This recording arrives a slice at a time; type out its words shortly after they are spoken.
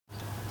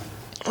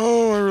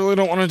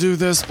really don't want to do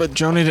this, but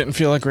Joni didn't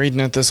feel like reading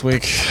it this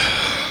week.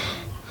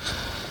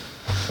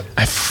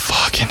 I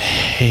fucking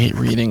hate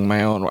reading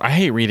my own. I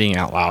hate reading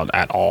out loud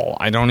at all.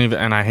 I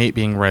hate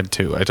being read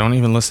to. I don't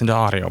even listen to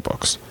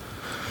audiobooks.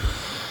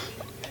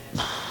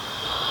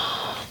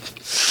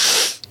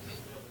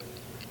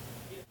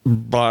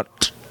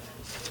 But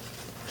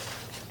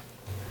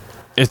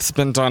it's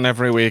been done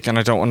every week, and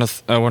I don't want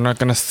to. We're not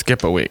going to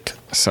skip a week,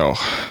 so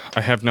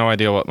I have no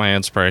idea what my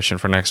inspiration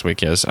for next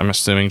week is. I'm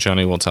assuming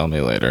Joni will tell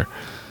me later.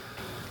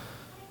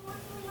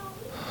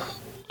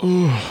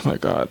 Oh my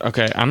god.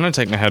 Okay, I'm going to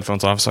take my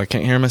headphones off so I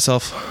can't hear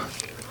myself.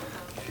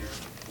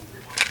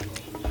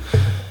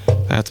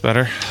 That's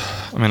better.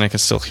 I mean, I can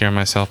still hear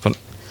myself, but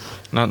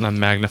not in a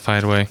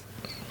magnified way.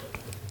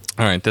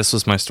 All right, this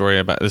is my story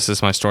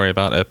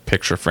about a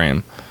picture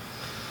frame.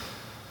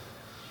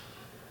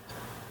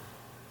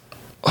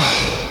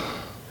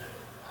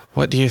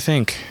 What do you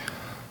think?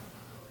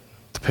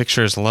 The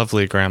picture is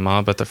lovely,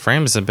 Grandma, but the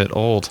frame is a bit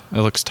old. It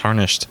looks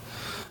tarnished.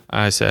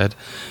 I said,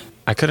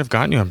 I could have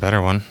gotten you a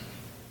better one.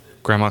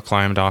 Grandma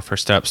climbed off her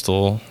step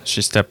stool.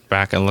 She stepped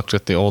back and looked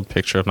at the old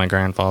picture of my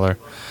grandfather.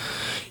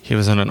 He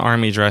was in an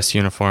army dress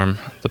uniform.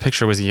 The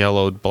picture was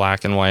yellowed,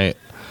 black, and white,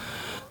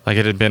 like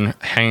it had been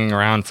hanging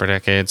around for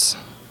decades.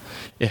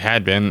 It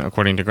had been,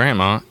 according to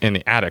Grandma, in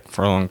the attic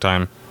for a long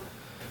time.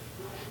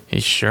 He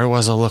sure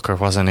was a looker,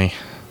 wasn't he?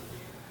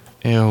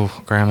 Ew,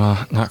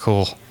 Grandma, not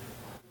cool,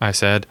 I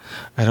said.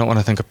 I don't want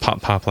to think of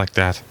Pop like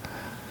that.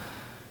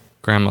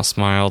 Grandma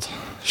smiled.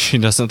 She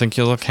doesn't think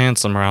you look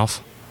handsome,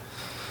 Ralph.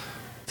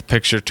 The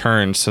picture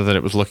turned so that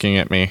it was looking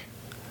at me.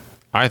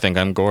 I think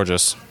I'm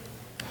gorgeous.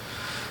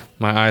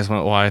 My eyes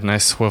went wide and I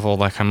swiveled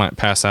like I might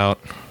pass out.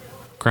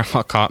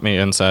 Grandma caught me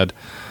and said,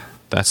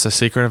 That's the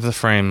secret of the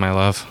frame, my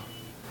love.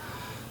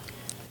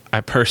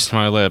 I pursed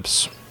my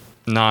lips,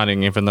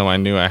 nodding even though I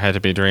knew I had to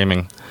be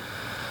dreaming.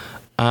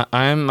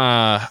 I'm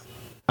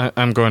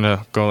going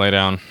to go lay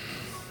down.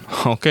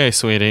 Okay,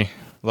 sweetie.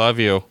 Love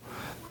you,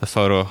 the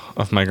photo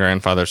of my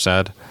grandfather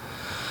said.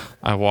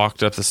 I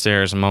walked up the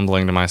stairs,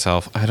 mumbling to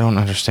myself, I don't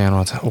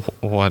understand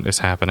what is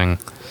happening.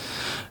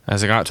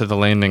 As I got to the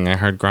landing, I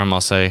heard Grandma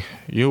say,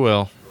 You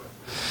will,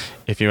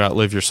 if you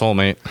outlive your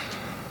soulmate.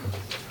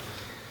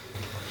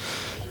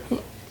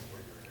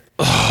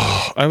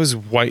 I was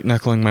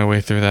white-knuckling my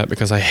way through that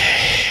because I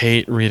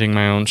hate reading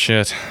my own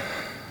shit.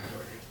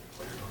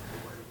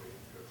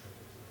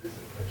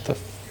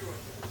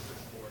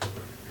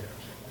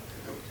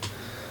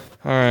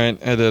 Alright,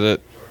 I did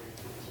it.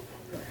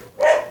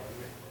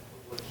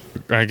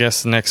 I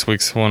guess next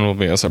week's one will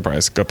be a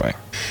surprise. Goodbye.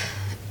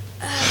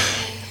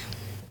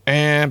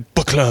 And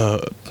book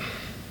club.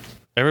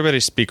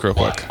 Everybody speak real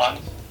quick.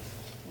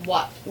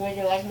 What would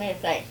you like me to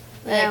say?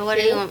 Yeah, what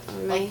do you want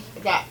from me?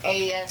 That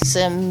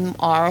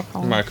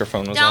ASMR.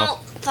 Microphone was Don't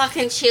off.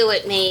 fucking chew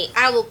at me.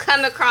 I will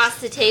come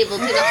across the table.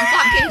 Do not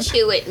fucking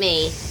chew at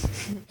me.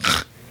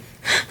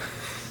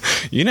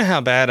 You know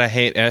how bad I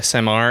hate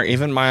SMR?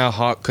 Even Maya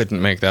Hawke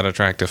couldn't make that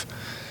attractive.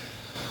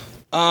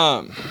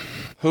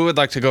 Who would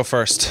like to go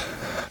first?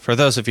 For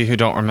those of you who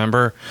don't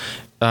remember,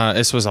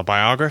 this was a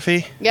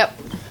biography? Yep.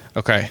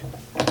 Okay.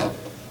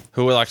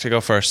 Who would like to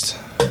go first?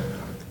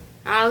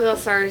 I'll go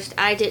first.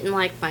 I didn't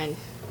like mine.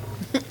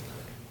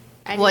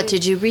 What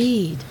did you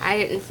read? I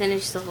didn't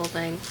finish the whole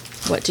thing.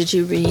 What did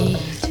you read?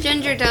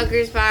 Ginger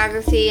Duggar's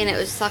biography, and it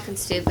was fucking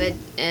stupid.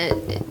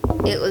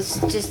 It was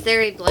just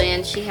very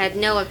bland. She had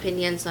no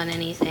opinions on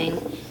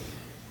anything.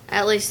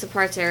 At least the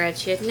parts I read,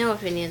 she had no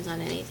opinions on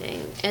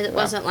anything. It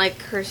wasn't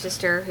like her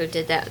sister who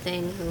did that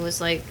thing, who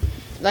was like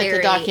the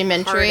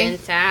documentary? hard and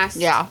fast.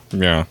 Yeah.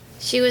 Yeah.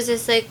 She was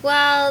just like,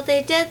 well,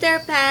 they did their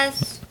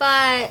best,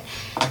 but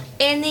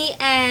in the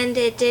end,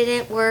 it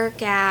didn't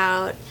work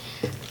out.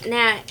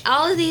 Now,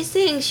 all of these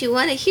things you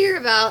want to hear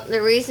about,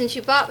 the reason she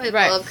bought my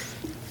book,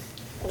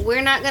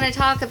 we're not going to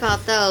talk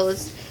about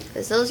those,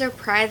 because those are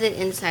private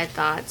inside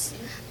thoughts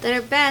that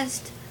are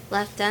best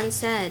left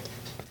unsaid.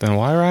 Then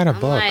why write a I'm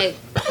book? like,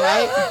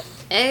 right?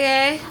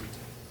 Okay.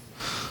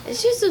 It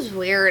just was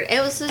weird. It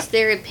was just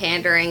very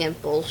pandering and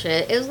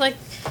bullshit. It was like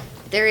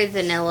very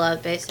vanilla,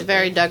 basically.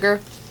 Very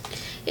Duggar.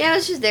 Yeah, it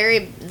was just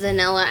very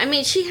vanilla. I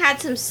mean, she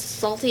had some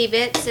salty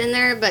bits in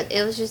there, but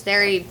it was just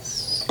very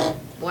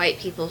white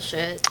people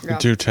shit.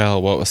 Do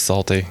tell, what was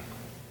salty?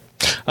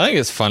 I think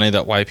it's funny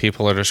that white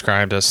people are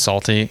described as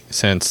salty,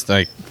 since,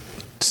 like,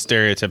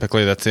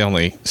 stereotypically that's the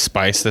only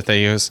spice that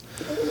they use.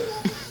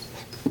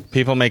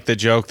 People make the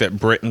joke that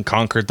Britain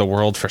conquered the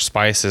world for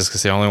spices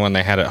because the only one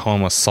they had at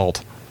home was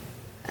salt.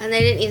 And they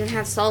didn't even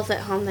have salt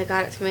at home. They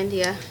got it from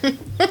India.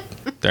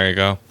 There you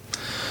go.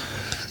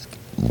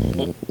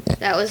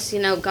 That was,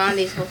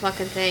 Gandhi's whole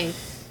fucking thing.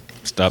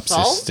 Stop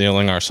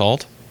stealing our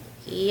salt?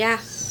 Yeah.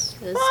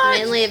 It was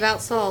mainly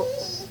about salt.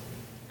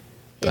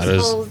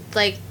 His whole,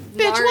 march.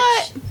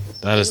 What?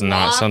 That is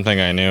not something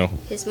I knew.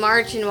 His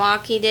march and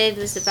walk he did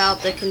was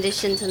about the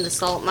conditions in the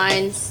salt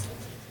mines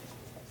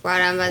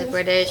brought on by the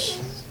British.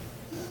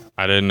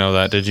 I didn't know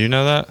that. Did you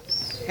know that?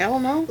 Hell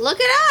no. Look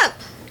it up.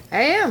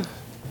 I am.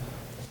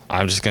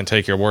 I'm just going to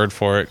take your word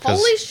for it.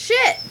 Holy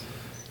shit.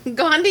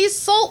 Gandhi's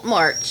Salt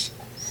March.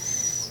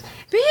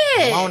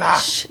 Bitch. Mona.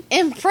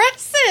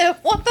 Impressive.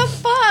 What the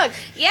fuck?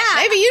 Yeah.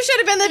 Maybe you should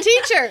have been the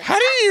teacher. How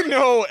do you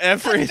know Bitch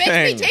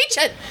everything? be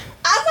teaching.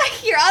 I'm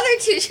like, your other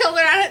two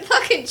children aren't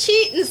fucking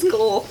cheat in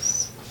school.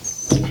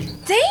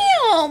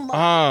 Damn.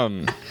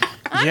 I'm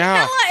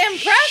hella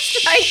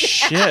impressed right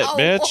Shit, now.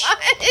 bitch.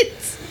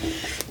 What?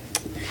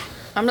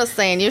 I'm just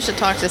saying, you should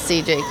talk to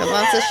CJ, because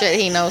that's the shit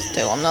he knows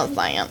too. I'm not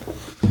saying.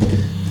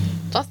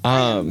 Just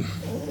saying.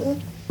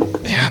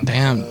 Yeah,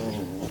 damn.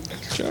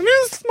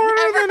 Johnny's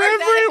smarter than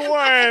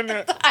everyone.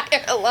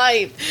 Entire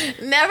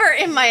life. Never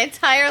in my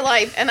entire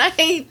life. And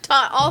I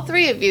taught all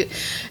three of you.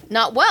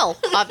 Not well,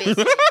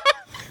 obviously.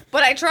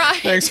 But I tried.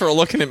 Thanks for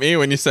looking at me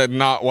when you said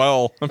not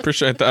well. I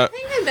appreciate that. I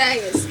think I'm dying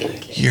of skin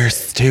cancer. You're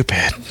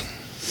stupid.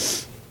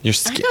 You're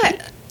I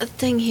got a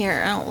thing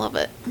here. I don't love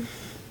it.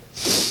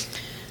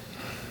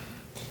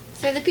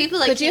 For the people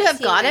that Could you can't have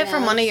see got my it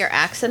from nose. one of your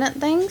accident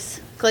things?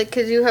 Like,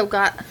 could you have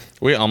got...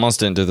 We almost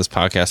didn't do this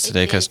podcast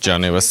today because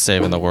Johnny was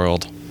saving the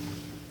world.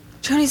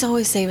 Johnny's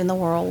always saving the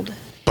world.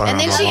 And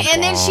then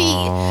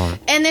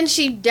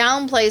she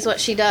downplays what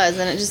she does,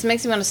 and it just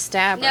makes me want to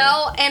stab her.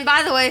 No, and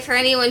by the way, for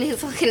anyone who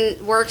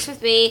fucking works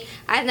with me,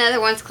 I have another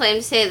one's claim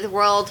to save the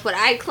world. What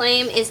I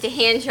claim is to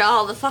hand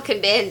y'all the fucking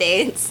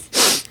Band-Aids.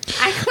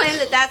 I claim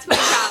that that's my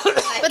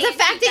job. But the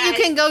fact that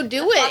you can go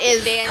do it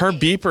is... Her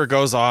beeper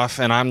goes off,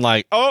 and I'm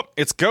like, oh,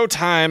 it's go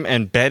time.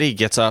 And Betty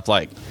gets up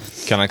like,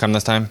 can I come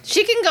this time?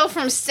 She can go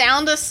from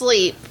sound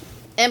asleep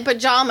in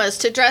pajamas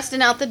to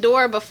dressing out the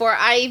door before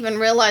I even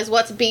realize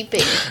what's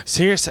beeping.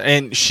 Seriously.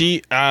 And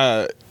she,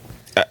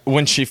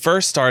 when she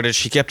first started,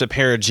 she kept a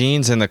pair of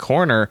jeans in the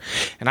corner.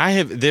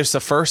 And this the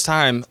first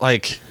time,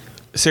 like,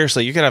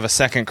 seriously, you could have a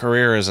second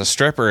career as a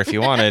stripper if you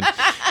wanted.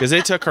 Because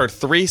it took her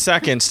 3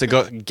 seconds to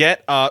go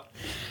get up,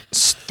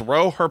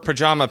 throw her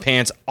pajama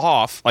pants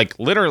off, like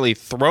literally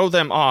throw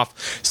them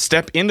off,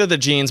 step into the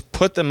jeans,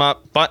 put them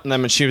up, button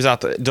them, and she was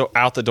out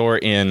the door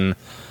in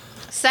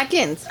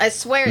Seconds. I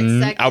swear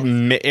it's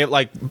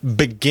seconds.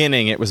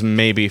 Beginning, it was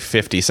maybe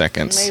 50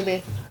 seconds.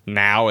 Maybe.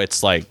 Now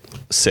it's like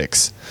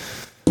 6.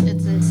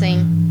 It's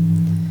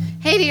insane.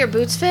 Hey, do your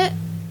boots fit?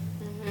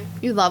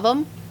 You love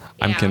them?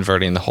 I'm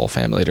converting the whole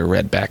family to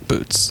red back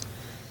boots.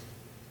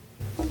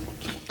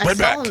 I Red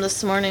saw back. them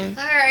this morning.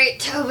 All right,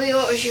 Toby,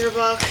 what was your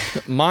book?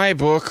 My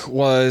book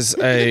was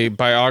a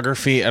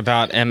biography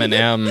about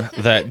Eminem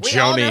that We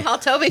all know Joni how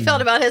Toby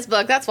felt about his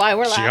book. That's why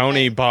we're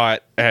laughing.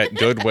 bought at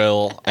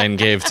Goodwill and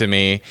gave to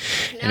me.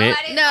 And it,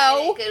 I didn't No.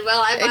 buy it at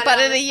Goodwill. I They bought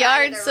it it at a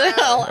yard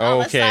sale. On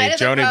the okay, side of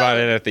the Joni road bought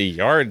it at the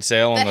yard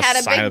sale on that the had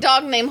a side big of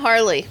dog named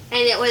Harley.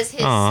 And it was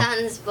his Aw.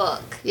 son's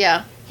book.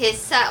 Yeah. His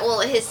son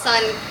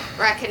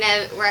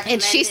recommended.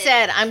 And she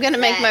said, I'm going to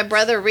make my that-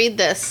 brother read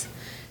this.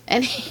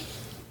 And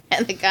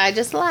and the guy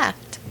just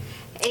laughed.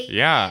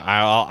 Yeah,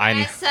 My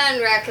I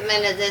son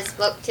recommended this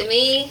book to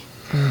me,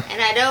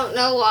 and I don't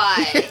know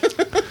why.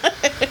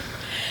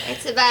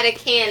 It's about a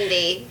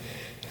candy.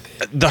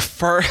 the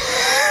first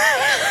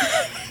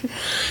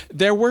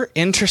there were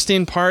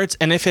interesting parts,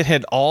 and if it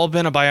had all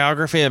been a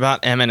biography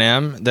about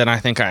Eminem, then I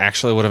think I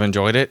actually would have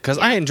enjoyed it, because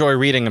I enjoy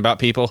reading about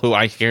people who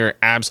I hear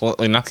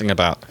absolutely nothing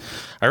about.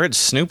 I read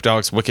Snoop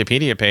Dogg's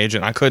Wikipedia page,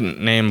 and I couldn't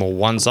name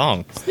one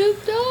song. Snoop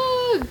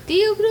Dogg,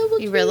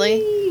 D-O-double-G. You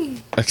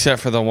really?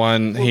 Except for the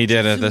one he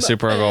did at the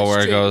Super Bowl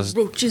where it goes,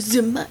 Roaches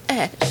in my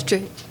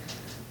ashtray.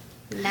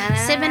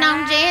 Sipping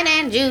on gin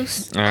and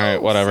juice. all right,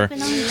 whatever.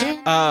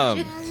 Sipping on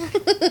gin.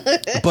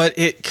 But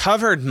it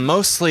covered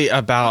mostly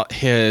about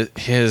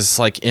his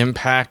like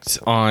impact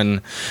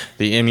on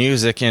the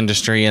music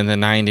industry in the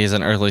 90s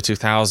and early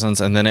 2000s,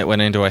 and then it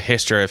went into a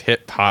history of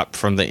hip hop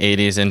from the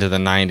 80s into the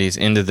 90s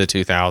into the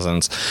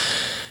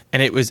 2000s.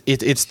 And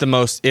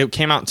it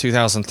came out in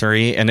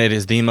 2003, and it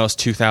is the most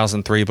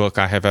 2003 book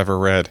I have ever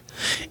read.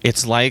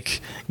 It's like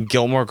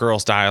Gilmore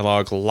Girls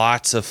dialogue,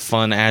 lots of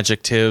fun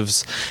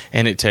adjectives,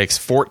 and it takes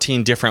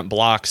 14 different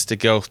blocks to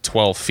go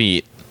 12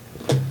 feet.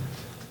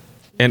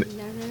 And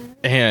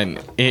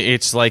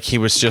it's like he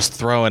was just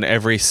throwing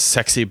every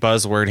sexy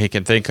buzzword he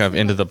could think of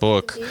into the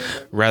book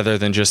rather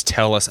than just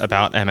tell us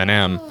about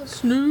Eminem.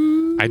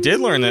 I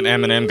did learn that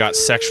Eminem got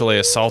sexually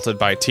assaulted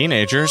by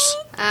teenagers.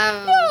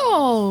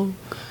 Oh.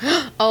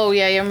 Oh,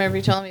 yeah, you remember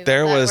you telling me about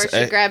There that, was where she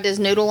a- grabbed his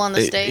noodle on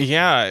the stage?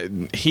 Yeah,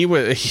 he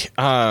was.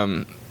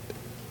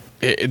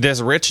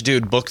 This rich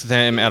dude booked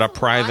them at a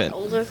private.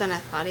 Older than I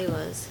thought he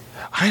was.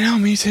 I know,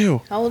 me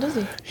too. How old is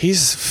he?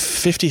 He's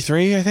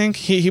 53, I think.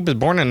 He was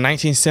born in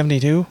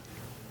 1972.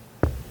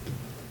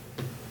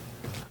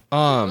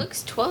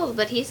 Looks 12,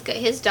 but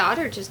his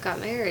daughter just got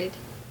married.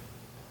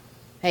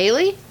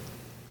 Haley?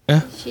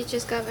 She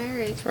just got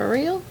married. For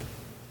real?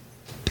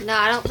 No,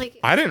 I don't think.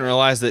 I didn't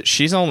realize that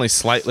she's only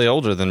slightly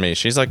older than me.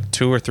 She's like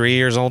 2 or 3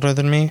 years older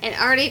than me. And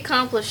already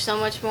accomplished so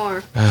much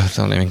more.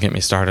 Don't even get me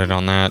started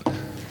on that.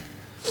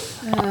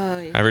 Oh,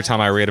 yeah. Every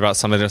time I read about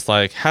somebody that's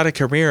like, had a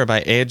career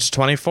by age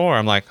 24,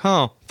 I'm like,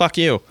 oh, fuck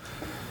you.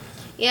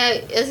 Yeah,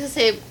 I was gonna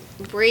say,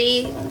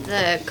 Bree,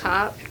 the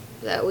cop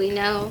that we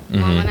know, Mm-hmm.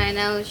 Mom and I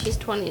know, she's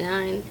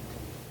 29.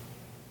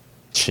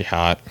 She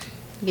hot.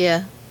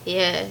 Yeah.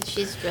 Yeah,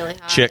 she's really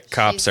hot. Chick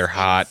cops She's are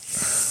hot.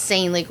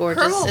 Insanely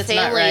gorgeous. Her whole It's not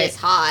family right. is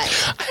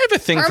hot. I have a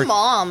thing Her for.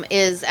 mom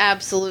is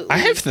absolutely. I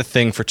have the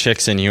thing for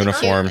chicks in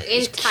uniform. Her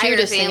entire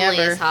Cutest thing family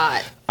ever. is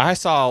hot. I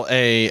saw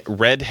a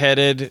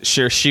redheaded.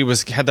 She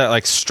had that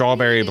like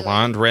strawberry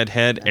blonde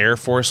redhead Air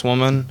Force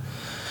woman.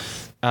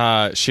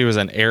 She was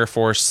an Air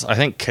Force, I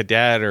think,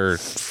 cadet or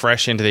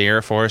fresh into the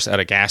Air Force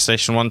at a gas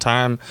station one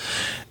time,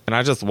 and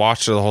I just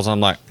watched her the whole time.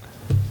 Like,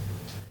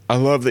 I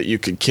love that you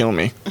could kill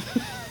me.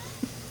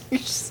 You're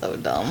so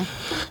dumb.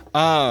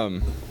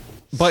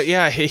 But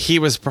yeah, he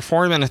was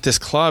performing at this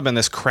club, and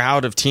this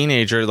crowd of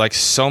teenagers, like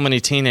so many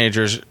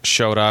teenagers,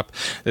 showed up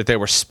that they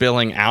were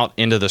spilling out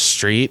into the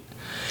street.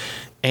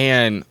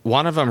 And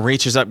one of them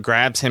reaches up,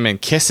 grabs him, and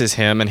kisses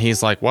him, and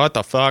he's like, "What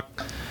the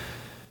fuck?"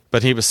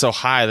 But he was so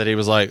high that he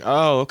was like,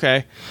 "Oh,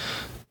 okay."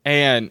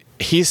 And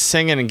he's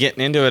singing and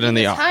getting into it, and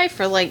He was high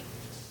for like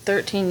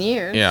 13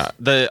 years. yeah,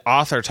 the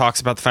author talks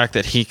about the fact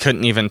that he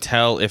couldn't even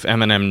tell if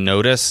Eminem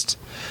noticed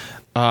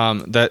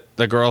that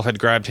the girl had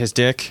grabbed his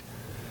dick.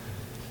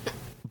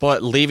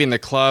 But leaving the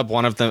club,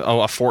 one of them,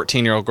 a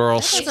 14-year-old girl,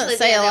 Doesn't Usually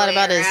say the a other lot way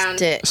about his around.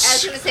 dick. I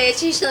was gonna say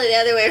it's usually the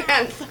other way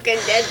around. Fucking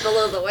dead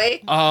below the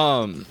waist.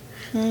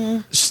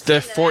 the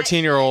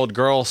 14-year-old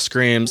girl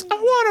screams, "I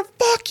want to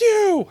fuck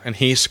you!" And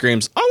he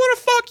screams, "I want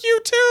to fuck you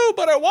too,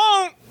 but I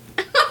won't."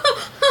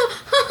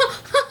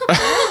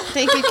 I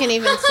think you can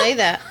even say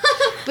that.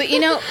 But you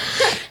know,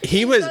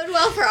 He was, Bode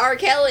well for R.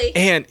 Kelly.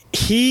 and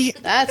he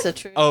that's a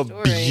true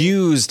story.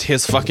 abused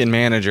his fucking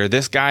manager.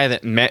 This guy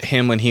that met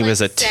him when he was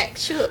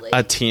Sexually.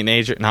 a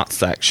teenager, not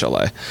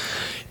sexually,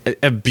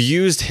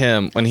 abused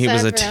him when he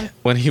was Sad for him.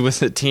 when he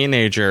was a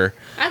teenager.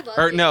 I'd love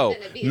Or to no, have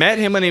been abused met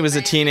him when he was a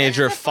by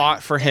teenager,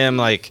 fought for him,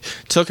 like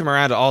took him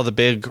around to all the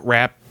big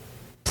rap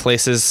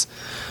places.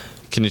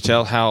 Can you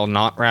tell how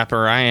not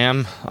rapper I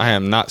am? I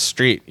am not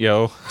street,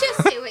 yo.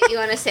 Just say what you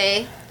want to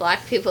say.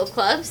 Black people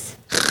clubs.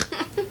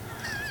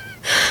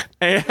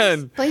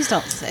 And Please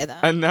don't say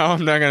that. no,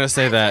 I'm not gonna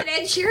say That's that.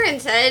 what Ed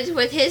Sheeran said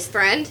with his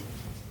friend.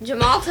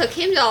 Jamal took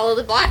him to all of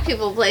the black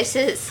people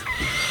places.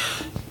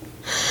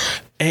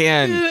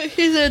 And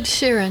He's Ed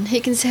Sheeran.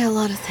 He can say a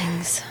lot of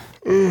things.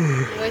 I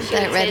wish you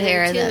That would say red hair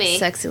them and to that me.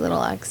 sexy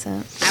little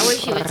accent. I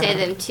wish you would say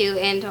them too,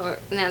 and or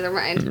never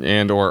mind.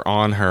 and or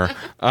on her.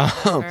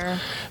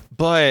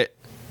 But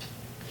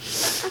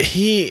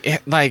he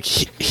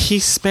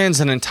spends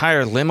an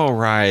entire limo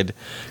ride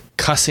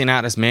cussing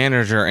out his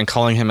manager and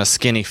calling him a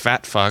skinny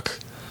fat fuck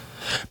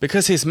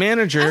because his I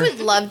manager. would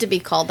love to be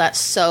called that.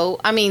 So,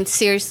 I mean,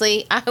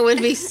 seriously, I would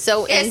be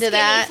so Yeah, into skinny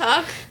that.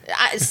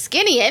 fuck.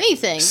 Skinny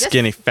anything. Just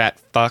Skinny fat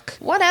fuck.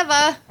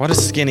 whatever. What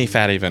does skinny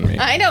fat even mean?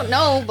 I don't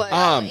know, but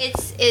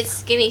It's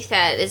skinny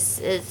fat.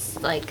 It's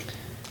like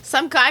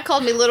some guy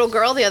called me little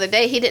girl the other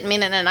day. He didn't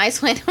mean it in a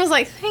nice way. I was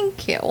like,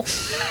 thank you.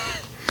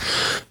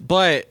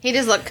 But He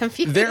just looked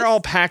confused. they're all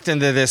packed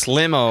into this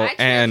limo,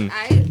 and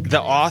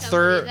the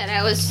author. that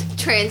I was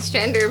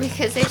transgender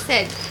because they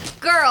said,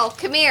 "Girl,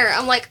 come here."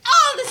 I'm like,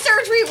 "Oh, the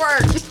surgery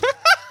worked."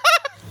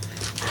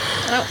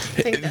 I don't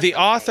think that's The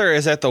author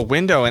is at the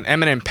window, and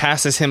Eminem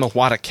passes him a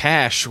wad of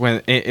cash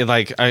when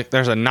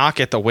there's a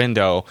knock at the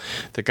window.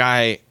 The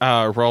guy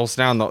rolls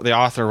down the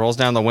author rolls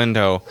down the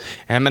window.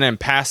 Eminem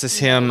passes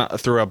him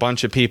through a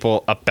bunch of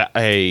people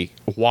a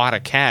wad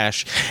of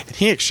cash, and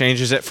he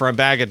exchanges it for a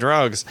bag of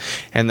drugs.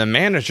 And the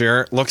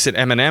manager looks at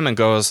Eminem and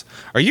goes,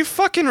 "Are you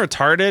fucking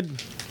retarded?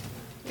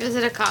 Was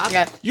it a cop?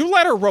 Yeah. You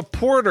let a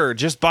reporter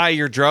just buy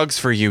your drugs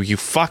for you, you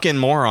fucking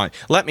moron.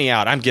 Let me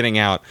out. I'm getting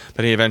out."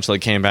 But he eventually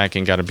came back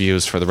and got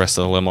abused for the rest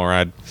of the limo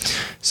ride.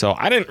 So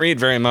I didn't read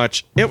very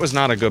much. It was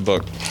not a good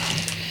book.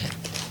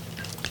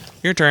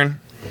 Your turn.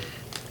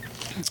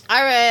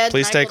 I read.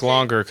 Please Michael take J.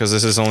 longer because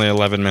this is only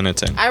 11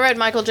 minutes in. I read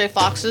Michael J.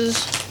 Fox's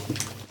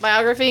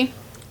biography.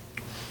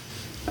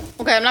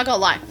 Okay, I'm not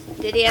gonna lie.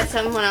 Did he have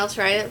someone else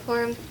write it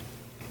for him?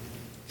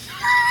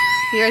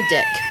 You're a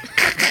dick.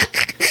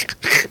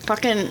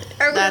 Fucking.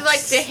 Or was That's,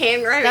 like the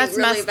handwriting that's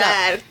really messed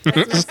bad?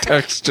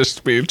 Text to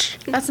speech.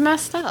 that's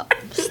messed up.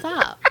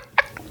 Stop.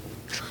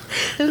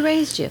 Who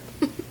raised you?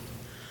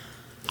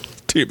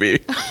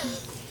 TB.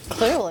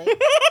 Clearly.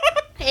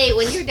 Hey,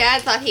 when your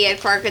dad thought he had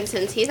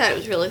Parkinson's, he thought it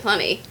was really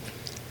funny.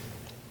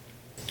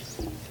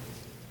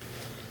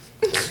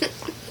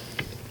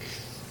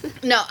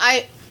 No,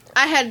 I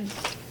had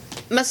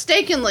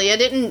mistakenly. I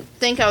didn't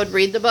think I would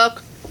read the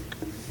book,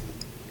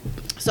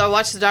 so I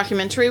watched the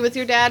documentary with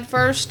your dad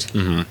first,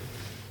 and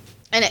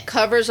it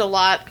covers a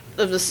lot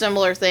of the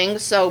similar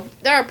things. So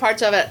there are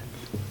parts of it.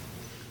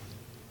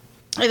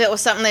 If it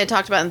was something they had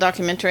talked about in the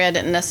documentary, I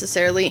didn't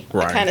necessarily.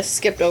 Right. I kind of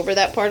skipped over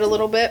that part a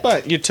little bit.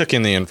 But you took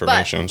in the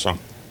information, so.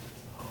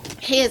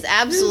 He is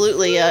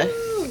absolutely a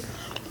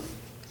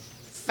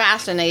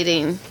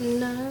fascinating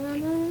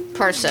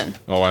person.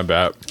 Oh, I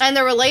bet. And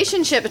the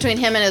relationship between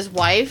him and his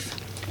wife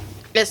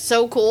is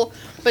so cool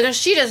because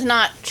she does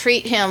not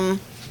treat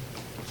him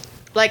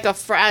like a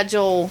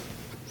fragile.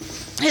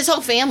 His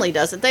whole family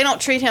doesn't. They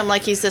don't treat him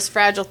like he's this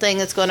fragile thing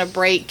that's going to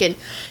break. And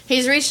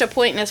he's reached a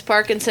point in his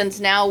Parkinson's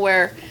now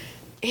where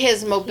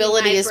his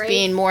mobility is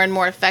being more and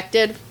more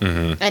affected,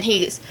 and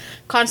he's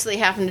constantly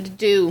having to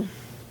do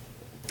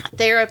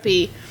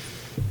therapy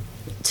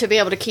to be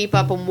able to keep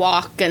up and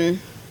walk, and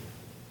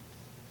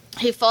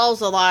he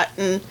falls a lot,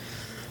 and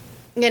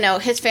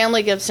his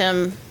family gives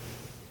him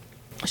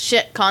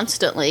shit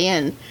constantly,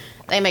 and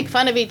they make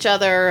fun of each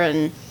other,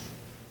 and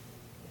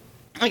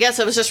I guess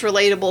it was just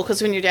relatable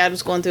because when your dad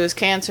was going through his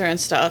cancer and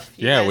stuff.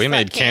 Yeah, we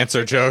made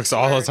cancer jokes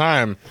all the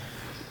time.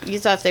 You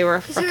thought they were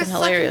freaking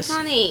hilarious.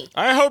 Funny.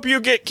 I hope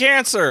you get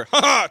cancer.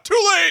 Haha, too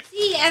late.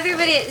 See,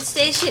 everybody at the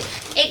station,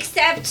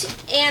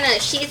 except Anna,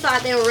 she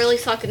thought they were really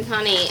fucking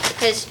funny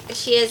because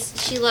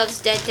she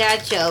loves dead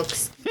dad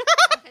jokes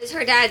because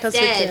her dad's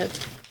dead.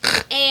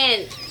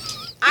 And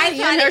I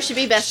thought her should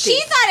be besties.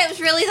 She thought it was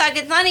really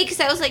fucking funny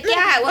because I was like,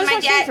 yeah, when my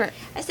dad, favorite.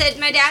 I said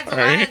my dad's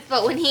alive,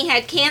 but when he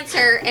had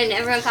cancer and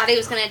everyone thought he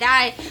was gonna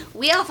die,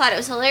 we all thought it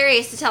was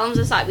hilarious to tell him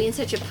to stop being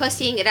such a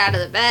pussy and get out of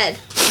the bed.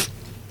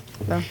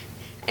 Yeah.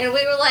 And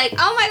we were like,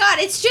 oh my god,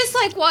 it's just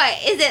like, what?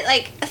 Is it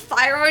like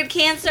thyroid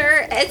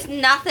cancer? It's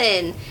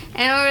nothing.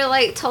 And we were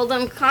like, told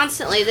them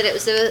constantly that it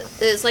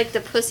was like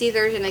the pussy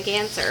version of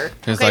cancer.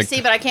 Okay,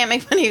 see, but I can't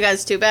make fun of you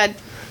guys too bad.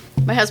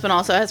 My husband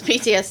also has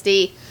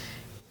PTSD.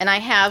 And I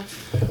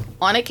have,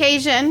 on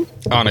occasion.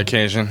 On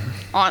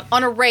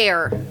a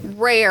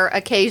rare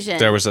occasion.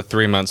 There was a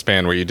 3-month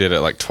span where you did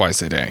it like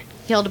twice a day.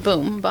 Yelled a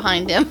boom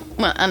behind him.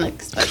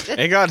 Unexpected.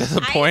 It got to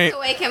the point. I used to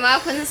wake him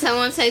up when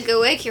someone said,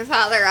 go wake your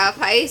father up.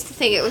 I used to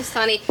think it was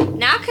funny.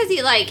 Not because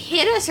he like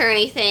hit us or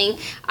anything.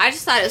 I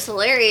just thought it was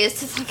hilarious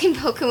to fucking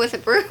poke him with a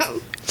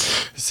broom.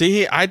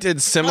 See, I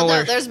did similar.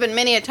 Well, there's been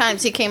many a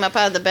times he came up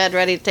out of the bed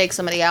ready to take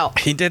somebody out.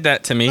 He did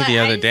that to me the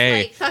other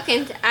day.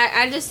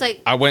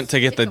 I went to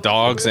get the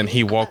dogs and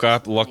he woke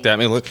up, looked at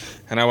me,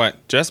 and I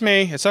went, just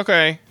me, it's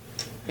okay.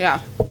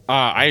 Yeah.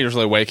 I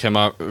usually wake him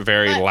up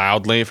very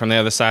loudly from the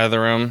other side of the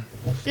room.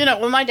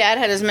 When my dad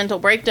had his mental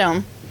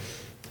breakdown,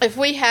 if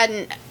we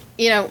hadn't,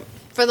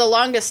 for the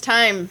longest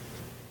time.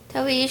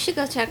 Toby, you should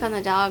go check on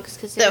the dogs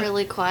because they're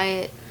really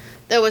quiet.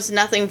 There was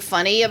nothing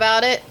funny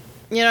about it.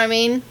 You know what I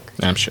mean?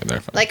 I'm sure they're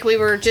funny. Like we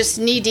were just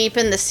knee deep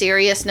in the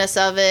seriousness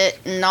of it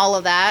and all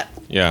of that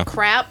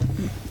crap.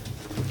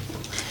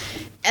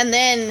 And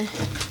then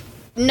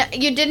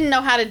you didn't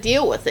know how to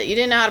deal with it. You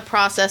didn't know how to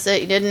process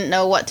it. You didn't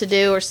know what to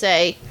do or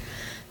say.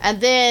 And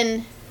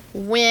then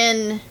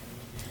when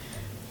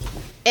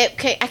I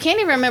can't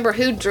even remember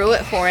who drew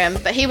it for him,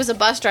 but he was a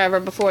bus driver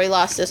before he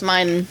lost his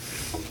mind and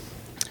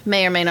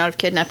may or may not have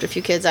kidnapped a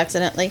few kids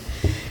accidentally.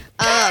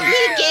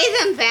 He gave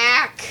them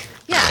back.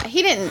 Yeah,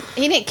 he didn't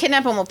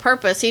kidnap them on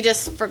purpose. He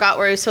just forgot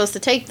where he was supposed to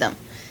take them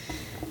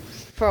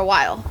for a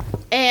while.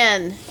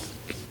 And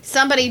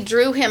somebody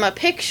drew him a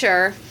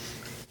picture,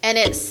 and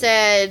it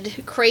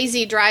said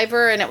crazy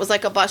driver, and it was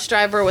like a bus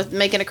driver with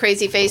making a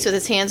crazy face with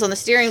his hands on the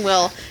steering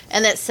wheel,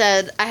 and it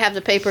said, I have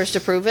the papers to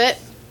prove it.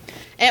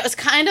 And it was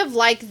kind of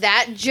like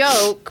that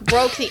joke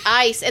broke the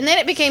ice, and then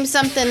it became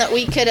something that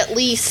we could at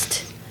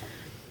least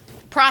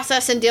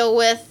process and deal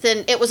with,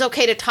 and it was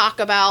okay to talk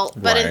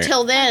about. But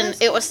until then,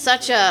 it was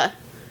such a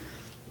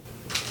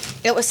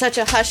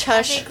hush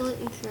hush. Are they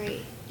gluten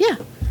free? Yeah.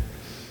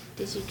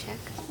 Did you check?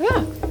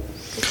 Yeah.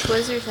 The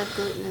Twizzlers have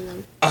gluten in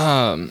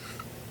them.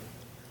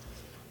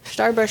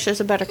 Starburst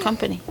is a better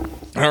company.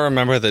 I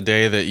remember the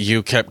day that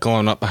you kept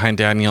going up behind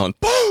Dad and yelling,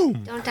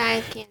 boom! Don't die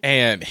of cancer.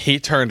 And he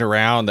turned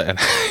around and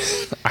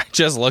I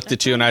just looked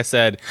at you and I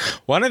said,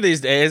 one of these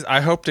days,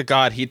 I hope to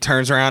God he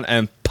turns around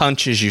and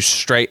punches you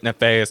straight in the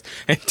face.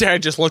 And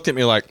Dad just looked at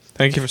me like,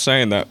 thank you for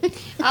saying that.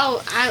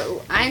 Oh,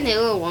 I knew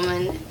a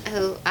woman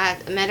who I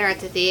met her at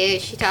the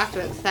theater. She talked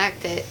about the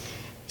fact that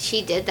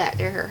she did that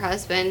to her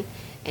husband,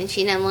 and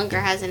she no longer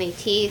has any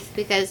teeth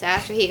because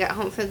after he got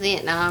home from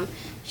Vietnam,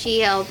 she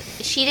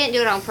didn't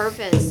do it on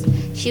purpose.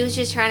 She was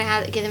just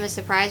trying to give him a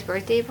surprise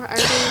birthday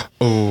party.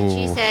 Oh.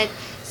 She said,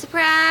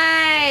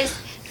 surprise!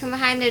 From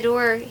behind the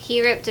door,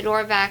 he ripped the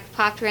door back,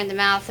 popped her in the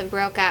mouth, and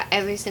broke out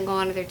every single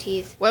one of their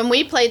teeth. When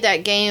we played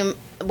that game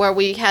where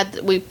we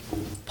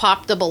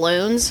popped the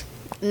balloons,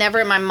 never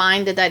in my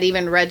mind did that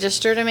even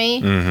register to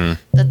me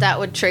that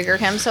would trigger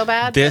him so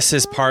bad. This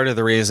is part of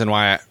the reason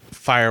why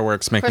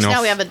fireworks make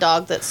now we have a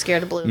dog that's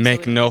scared of balloons.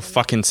 Make no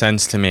fucking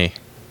sense to me.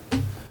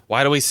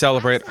 Why do we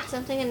celebrate? I said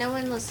something and no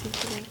one listened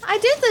to me. I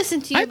did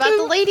listen to you about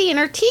the lady and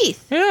her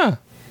teeth. Yeah.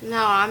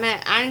 No,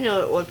 I knew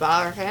it would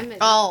bother him.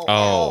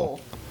 Oh.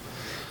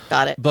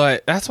 Got it.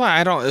 But that's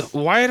why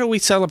why do we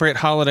celebrate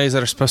holidays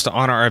that are supposed to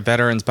honor our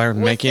veterans by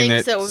making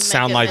it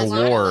sound like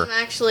war?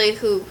 Actually,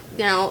 who,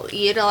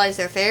 utilize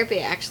their therapy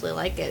actually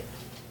like it.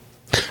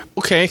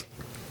 Okay.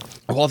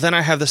 Well, then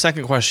I have the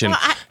second question.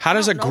 How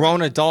does a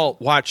grown adult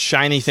watch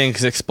shiny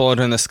things explode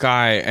in the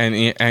sky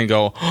and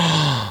go,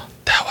 oh,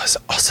 that was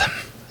awesome?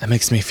 That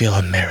makes me feel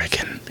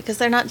American. Because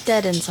they're not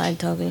dead inside,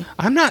 Toby.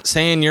 I'm not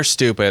saying you're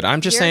stupid.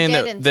 I'm just saying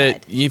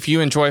that if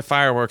you enjoy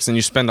fireworks and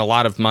you spend a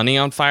lot of money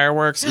on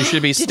fireworks, you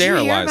should be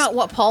sterilized. Did you hear about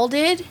what Paul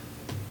did?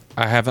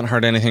 I haven't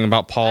heard anything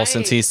about Paul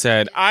since he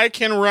said, I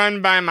can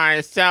run by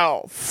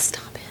myself.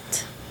 Stop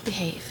it.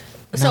 Behave.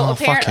 No, So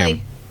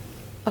apparently,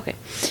 fuck him. Okay.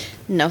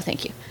 No,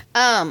 thank you.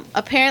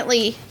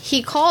 apparently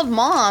he called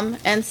Mom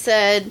and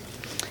said,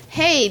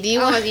 "Hey, do you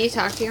want?" Have you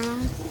talked to your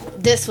mom?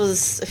 This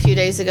was a few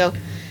days ago,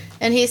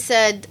 and he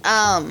said,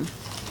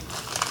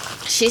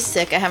 "She's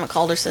sick. I haven't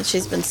called her since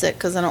she's been sick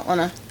because I don't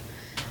want to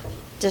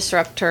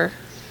disrupt her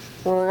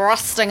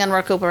resting and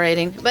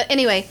recuperating." But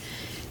anyway,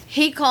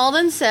 he called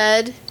and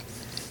said,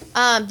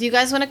 "Do you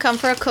guys want to come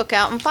for a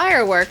cookout and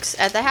fireworks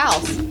at the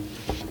house?"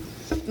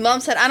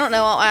 Mom said, "I don't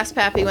know. I'll ask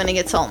Pappy when he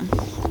gets home."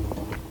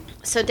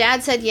 So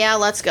Dad said, "Yeah,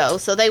 let's go."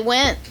 So they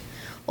went.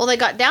 Well, they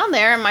got down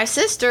there, and my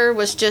sister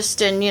was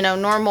just in,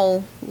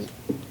 normal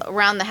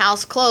around the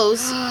house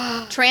clothes,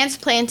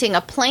 transplanting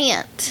a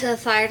plant. The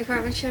fire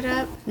department showed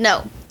up?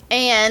 No.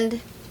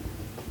 And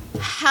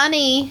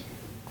Honey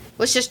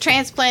was just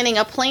transplanting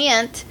a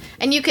plant,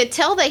 and you could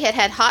tell they had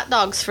had hot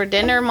dogs for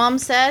dinner, Mom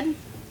said.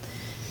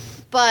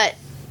 But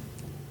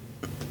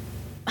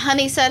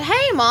Honey said,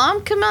 "Hey,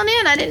 Mom, come on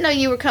in. I didn't know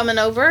you were coming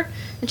over."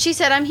 And she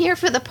said, "I'm here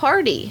for the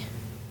party."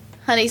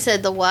 Honey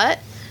said, "The what?"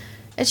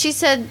 And she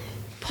said,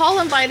 "Paul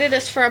invited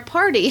us for a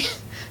party."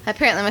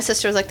 Apparently my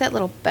sister was like, "That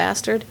little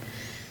bastard."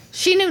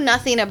 She knew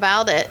nothing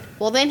about it.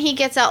 Well, then he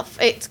gets out.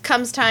 It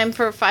comes time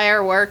for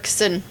fireworks,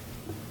 and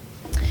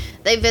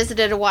they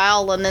visited a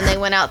while, and then they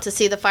went out to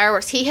see the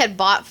fireworks. He had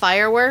bought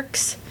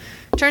fireworks.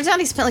 Turns out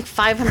he spent like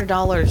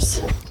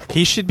 $500.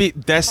 He should be.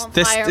 This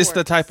is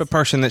the type of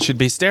person that should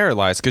be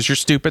sterilized because your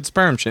stupid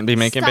sperm shouldn't be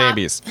making Stop.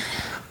 babies.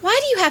 Why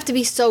do you have to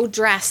be so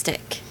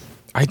drastic?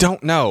 I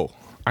don't know.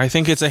 I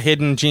think it's a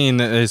hidden gene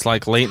that is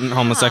like latent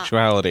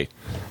homosexuality.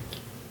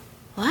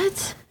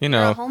 What? You You're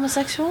a know.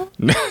 homosexual?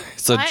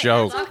 It's a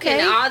joke.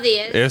 Okay.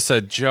 Obvious. It's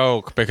a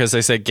joke because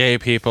they say gay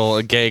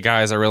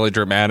guys are really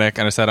dramatic.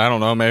 And I said, I don't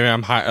know, maybe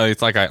I'm high.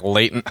 It's like a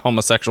latent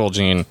homosexual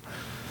gene.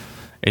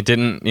 It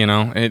didn't,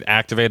 it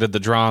activated the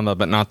drama,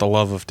 but not the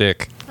love of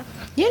dick.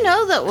 You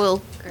know that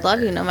we'll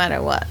love you no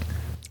matter what.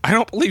 I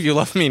don't believe you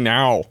love me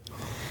now.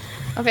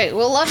 Okay,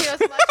 we'll love you as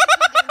much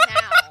as we do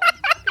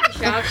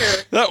now.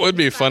 Shocker. That would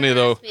be funny,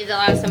 though. Asked me the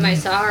last time I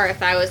saw her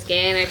if I was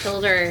gay, and I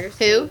told her.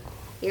 Who?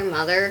 Your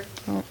mother.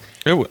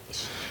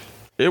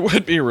 It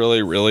would be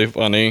really, really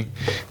funny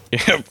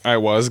if I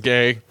was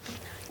gay.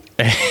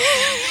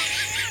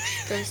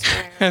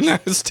 And I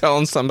was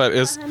telling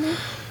somebody,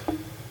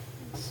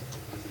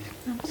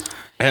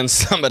 and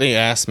somebody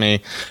asked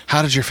me,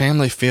 "How did your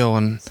family feel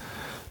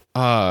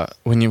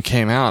when you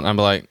came out?" And I'm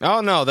like,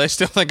 "Oh no, they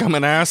still think I'm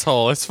an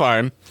asshole. It's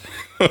fine."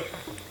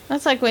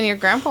 That's like when your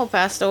grandpa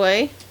passed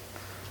away,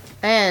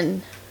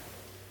 and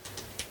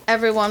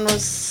everyone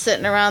was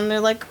sitting around and they're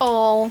like,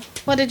 "Oh,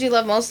 what did you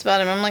love most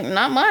about him?" I'm like,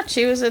 "Not much.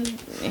 He was a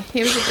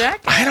jackass."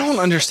 I don't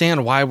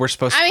understand why we're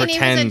supposed to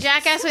pretend. He was a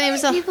jackass when he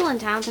was a... People in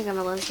town think I'm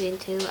a lesbian,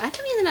 too. I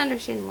don't even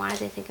understand why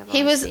they think I'm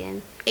a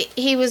lesbian.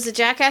 He was a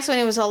jackass when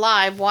he was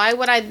alive. Why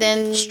would I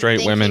then...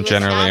 Straight women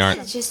generally aren't.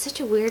 It's just such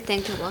a weird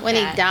thing to look at. When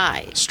he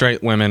died.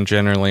 Straight women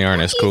generally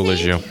aren't as cool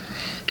as you.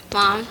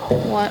 Mom.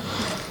 What?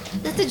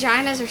 The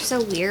vaginas are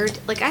so weird.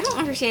 Like, I don't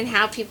understand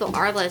how people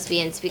are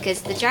lesbians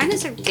because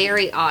vaginas are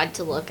very odd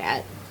to look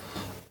at.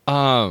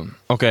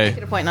 Okay.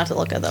 Get a point not to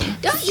look at them.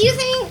 Don't you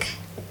think?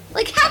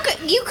 Like, how could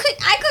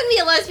I couldn't be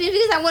a lesbian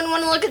because I wouldn't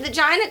want to look at the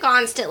vagina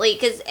constantly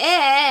because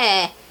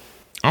I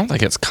don't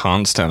think it's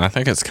constant. I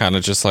think it's kind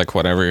of just like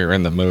whatever you're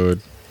in the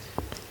mood.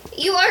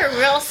 You are a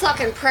real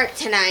fucking prick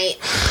tonight.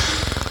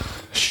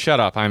 Shut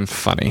up. I'm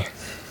funny.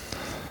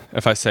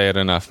 If I say it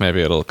enough,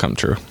 maybe it'll come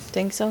true.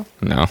 Think so?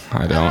 No,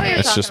 I don't. we were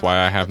It's just talking why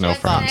about I have no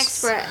Michael J.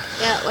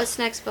 friends. What's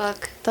next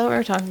book? I thought we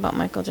were talking about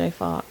Michael J.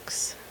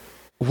 Fox.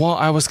 Well,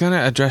 I was going to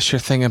address your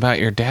thing about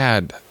your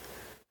dad.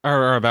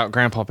 Or about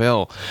Grandpa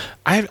Bill.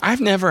 I've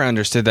never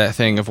understood that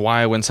thing of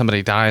why when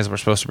somebody dies we're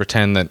supposed to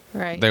pretend that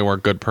they were a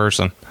good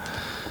person.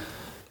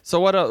 So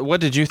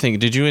what did you think?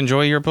 Did you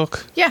enjoy your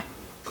book? Yeah.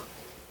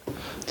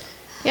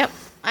 Yep.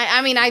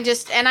 I mean, I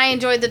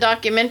enjoyed the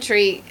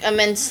documentary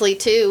immensely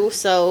too,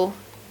 so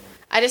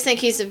I just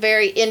think he's a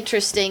very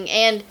interesting,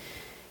 and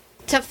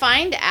to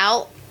find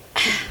out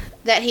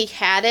that he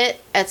had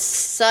it at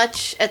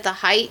the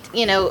height,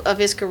 of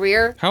his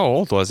career. How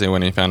old was he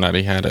when he found out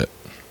he had it?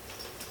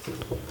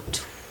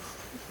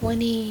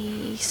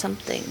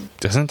 20-something.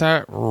 Isn't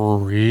that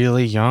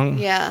really young?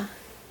 Yeah.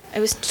 It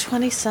was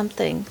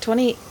 20-something.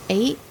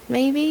 28,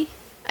 maybe?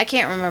 I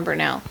can't remember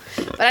now.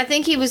 But I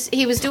think he was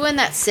doing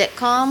that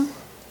sitcom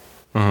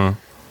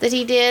that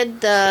he did.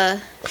 But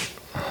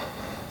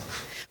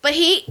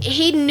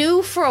he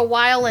knew for a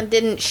while and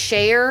didn't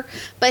share.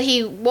 But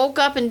he woke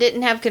up and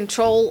didn't have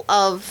control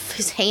of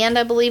his hand,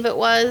 I believe it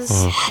was.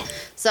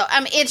 So,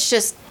 I mean, it's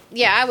just...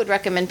 Yeah, I would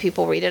recommend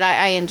people read it.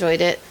 I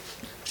enjoyed it.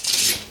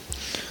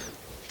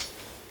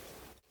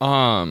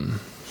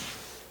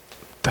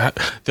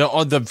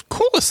 The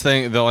coolest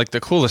thing, the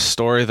coolest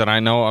story that I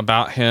know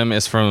about him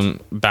is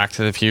from Back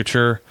to the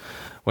Future,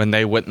 when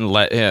they wouldn't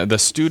let him, the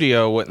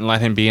studio wouldn't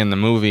let him be in the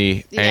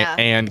movie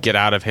and get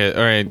out of his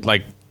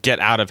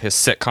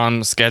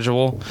sitcom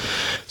schedule.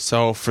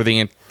 So for the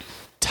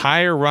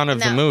entire run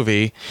of the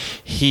movie,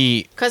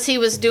 because he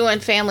was doing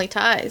Family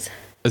Ties.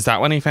 Is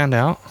that when he found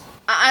out?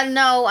 I don't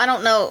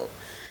know.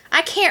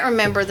 I can't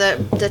remember the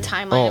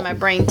timeline in my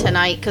brain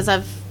tonight because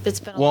it's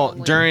been a long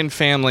week. During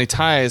Family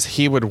Ties,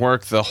 he would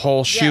work the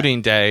whole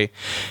shooting day.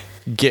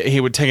 He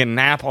would take a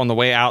nap on the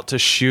way out to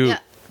shoot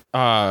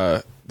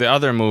the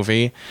other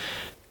movie.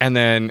 And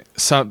then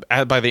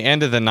by the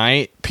end of the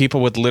night,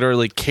 people would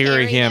literally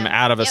carry him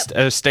out of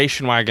a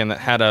station wagon that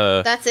had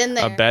a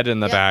bed in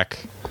the back.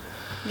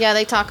 Yeah,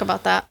 they talk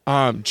about that.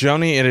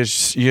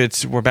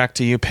 Joni, we're back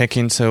to you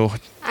picking. So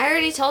I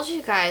already told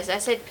you guys. I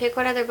said pick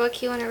what other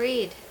book you want to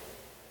read.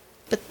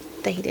 But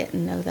they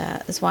didn't know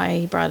that. That's why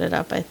he brought it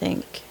up, I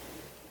think.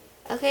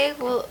 Okay,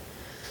 well,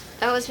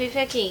 that was me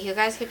picking. You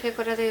guys can pick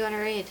what other you want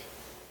to read.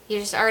 You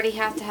just already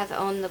have to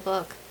own the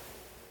book.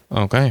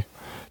 Okay.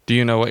 Do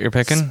you know what you're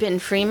picking? Spin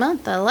free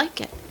month. I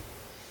like it.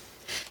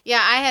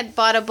 Yeah, I had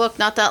bought a book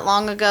not that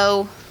long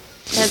ago.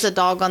 It has a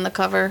dog on the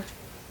cover.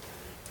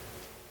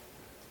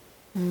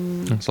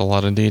 That's a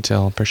lot of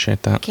detail.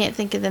 Appreciate that. I can't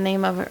think of the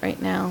name of it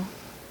right now.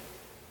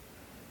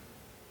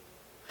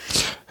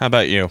 How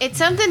about you? It's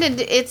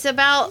it's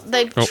about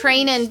the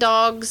training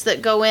dogs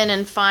that go in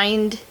and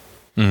find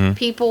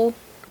people.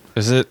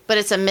 Is it? But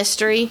it's a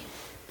mystery.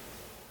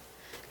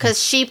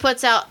 Because she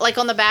puts out, like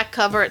on the back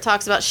cover, it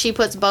talks about she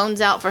puts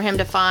bones out for him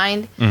to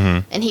find.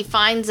 And he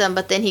finds them,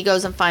 but then he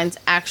goes and finds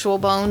actual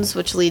bones,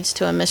 which leads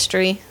to a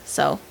mystery.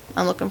 So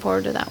I'm looking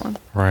forward to that one.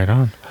 Right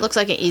on. Looks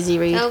like an easy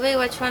read. Toby,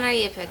 which one are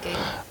you picking?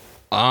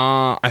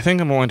 I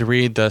think I'm going to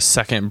read the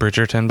second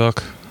Bridgerton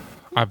book.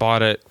 I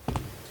bought it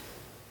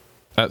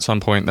at some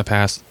point in the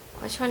past.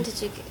 Which one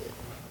did you get?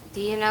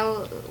 Do you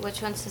know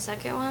which one's the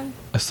second one?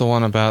 It's the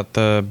one about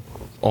the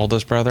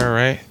oldest brother,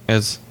 right?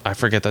 I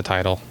forget the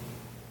title.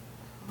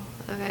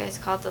 Okay, it's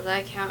called The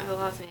Viscount Who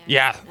Loved Me.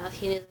 Yeah,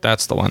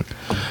 that's the one.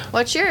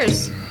 What's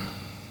yours?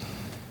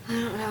 I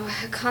don't know.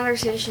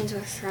 Conversations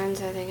with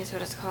Friends, I think is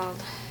what it's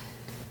called.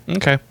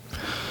 Okay.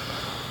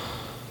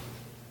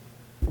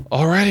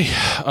 Alrighty.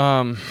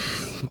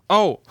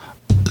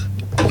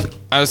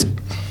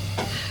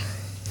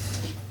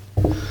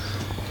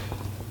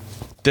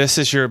 This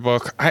is your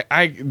book.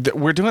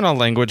 We're doing a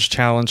language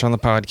challenge on the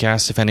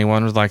podcast. If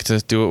anyone would like to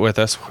do it with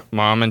us,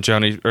 Mom and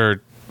Joni,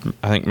 or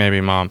I think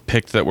maybe Mom,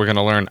 picked that we're going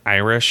to learn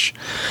Irish.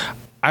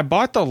 I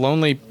bought the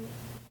Lonely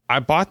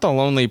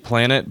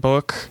Planet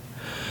book,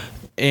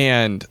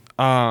 and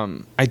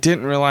I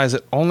didn't realize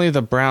that only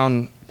the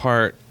brown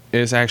part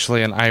is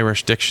actually an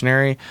Irish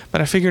dictionary, but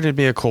I figured it'd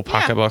be a cool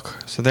pocketbook.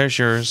 So there's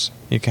yours.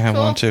 You can have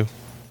one too.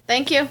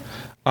 Thank you.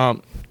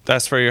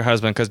 That's for your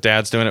husband because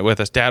Dad's doing it with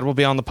us. Dad will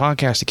be on the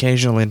podcast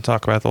occasionally to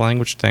talk about the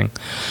language thing.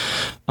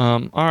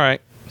 All right.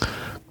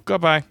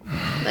 Goodbye.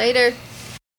 Later.